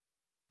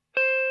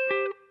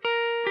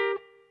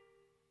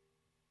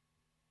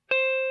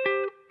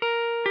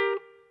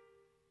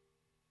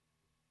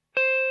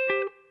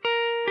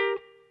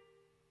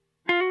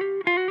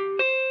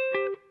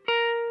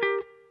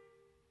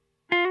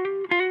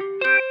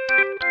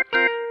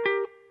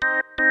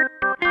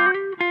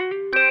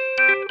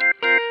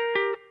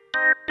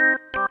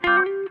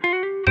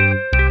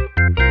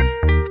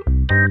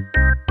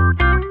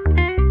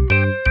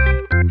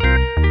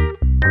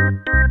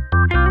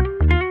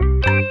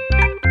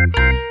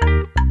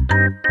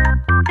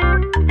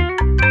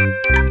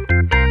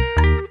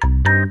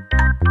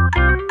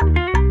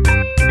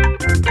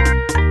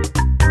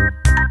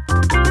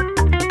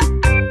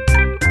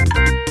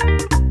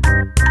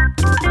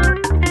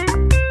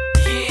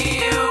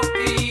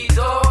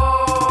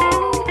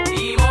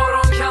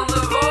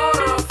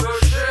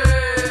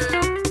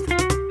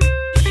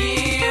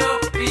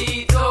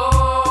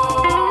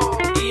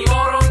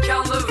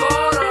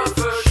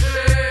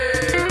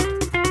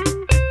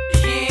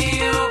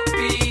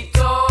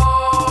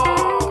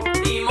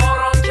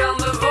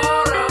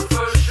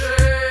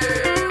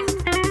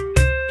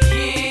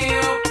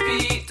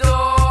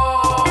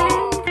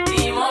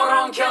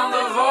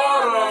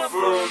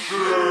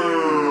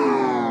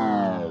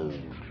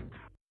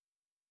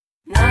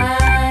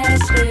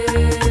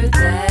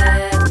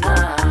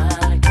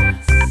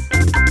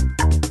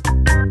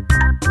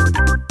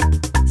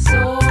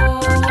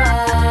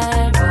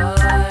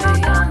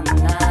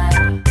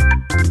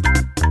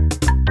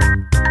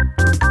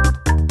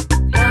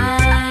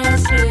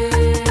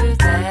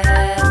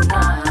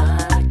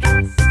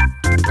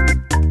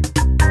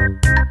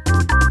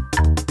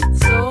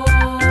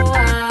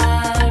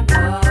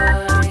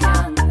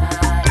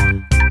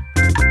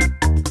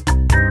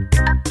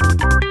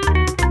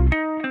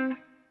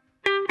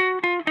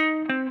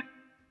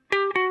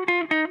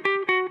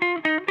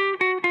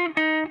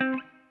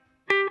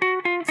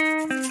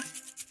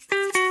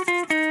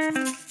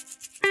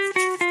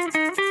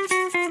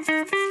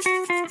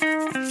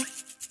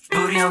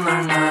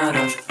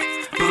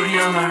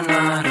Början är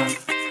nära.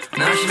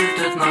 När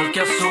slutet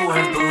nalkas så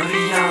är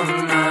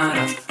början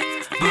nära.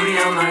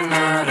 Början är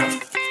nära.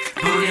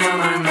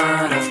 Början är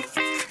nära.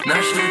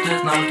 När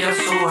slutet nalkas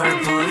så är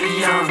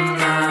början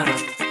nära.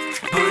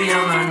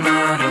 Början är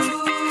nära.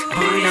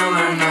 Början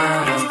är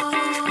nära.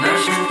 När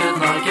slutet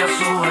nalkas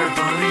så är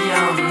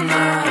början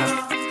nära.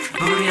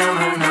 Början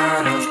är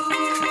nära.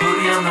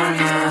 Början är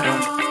nära.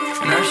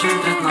 När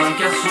slutet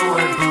nalkas så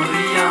är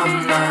början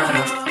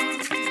nära.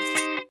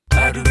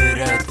 Är du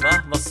beredd? Va?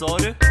 Vad sa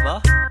du?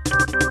 Va?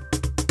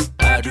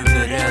 Är du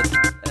beredd?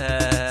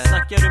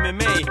 Snackar du med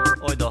mig?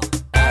 Oj då.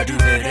 Är du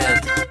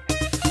beredd?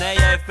 Nej,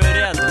 jag är för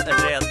rädd.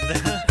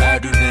 Är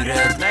du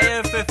beredd? Nej, jag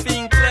är för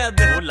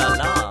finklädd. Oh la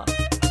la.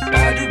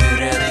 Är du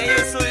beredd? Nej, jag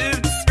är så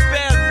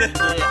utspädd.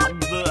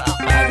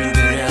 Är du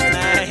beredd?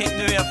 Nej,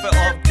 nu är jag för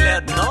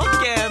avklädd.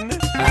 Naken.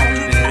 Är du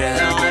beredd?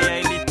 Ja, jag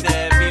är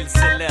lite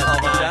vilseledd. Ja,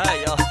 vad är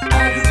jag?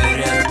 Är du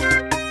beredd?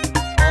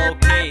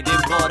 Okej, det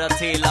är bara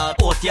till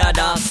att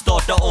åtgärda,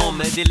 starta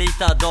om,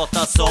 delita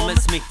data som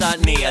smittar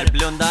ner,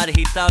 blundar,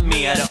 hitta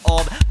mer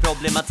av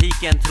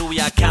problematiken, tror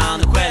jag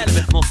kan själv.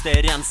 Måste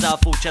rensa,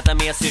 fortsätta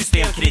med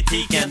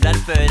systemkritiken,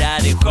 därför är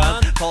det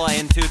skönt. Ta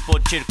en tur på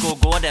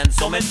kyrkogården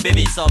som ett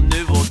bevis av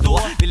nu och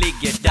då. Vi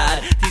ligger där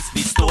tills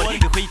vi står i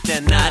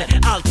skiten när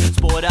allt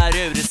spårar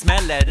ur,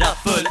 smäller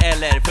rattfull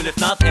eller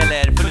fullöppnat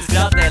eller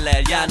fullskratt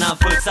eller hjärnan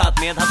fullsatt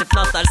med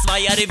hattefnattar,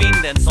 svajar i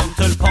vinden som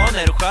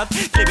tulpaner, skönt,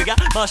 klibbiga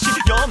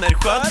marsianer,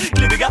 skönt,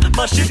 klibbiga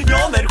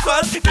marsianer,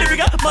 skönt,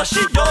 klibbiga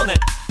marsianer.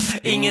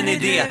 Ingen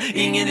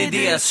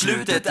idé,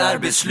 slutet är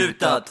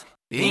beslutat.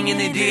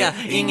 Ingen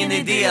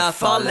idé,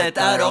 fallet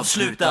är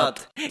avslutat.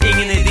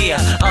 Ingen idé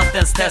att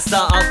ens testa,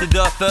 allt är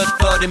dödfött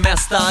för det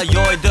mesta.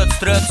 Jag är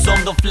dödstrött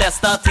som de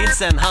flesta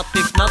tills en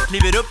hattifnatt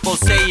kliver upp och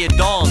säger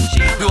Dan,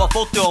 du har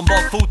fått det om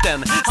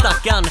bakfoten.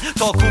 Stackarn,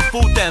 ta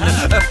kofoten,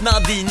 öppna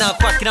dina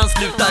chakran,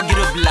 sluta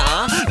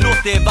grubbla.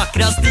 Låt det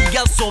vackra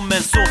stiga som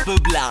en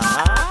såpbubbla.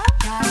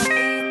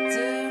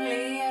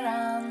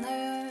 Kapitulera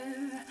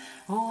nu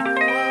och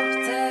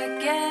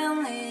upptäck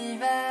en ny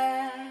väg.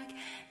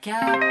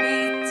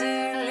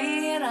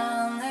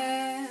 Kapitulera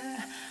nu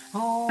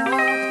och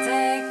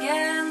upptäck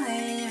en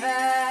ny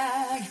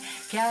väg.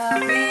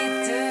 Kapitulera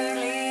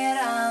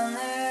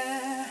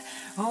nu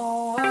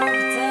och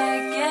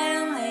upptäck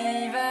en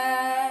ny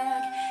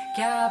väg.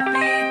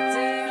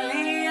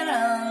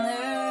 Kapitulera nu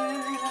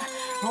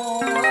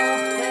och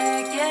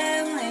upptäck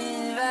en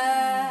ny väg.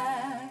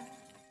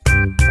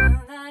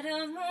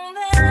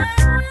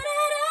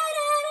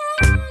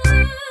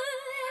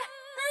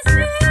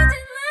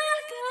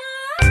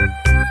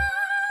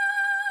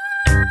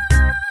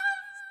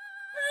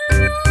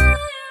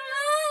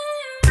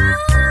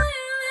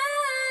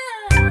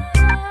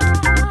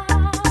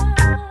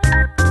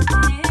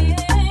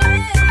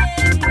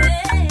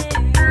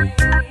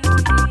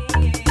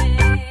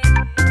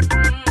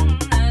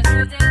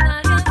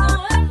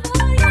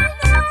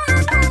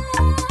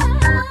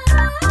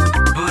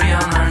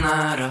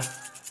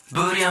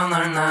 Början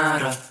är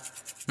nära.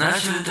 När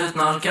slutet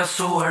nalkas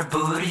så är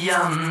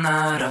början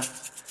nära.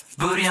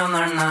 Början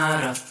är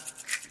nära.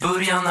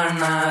 Början är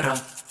nära.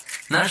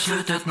 När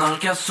slutet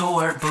nalkas så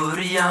är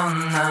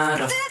början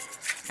nära.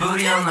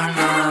 Början är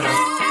nära.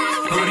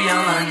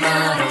 Början är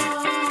nära.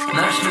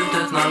 När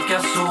slutet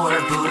nalkas så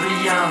är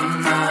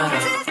början nära.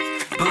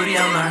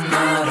 Början är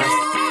nära.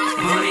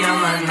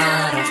 Början är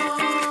nära.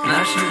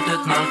 När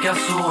slutet nalkas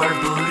så är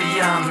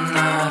början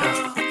nära.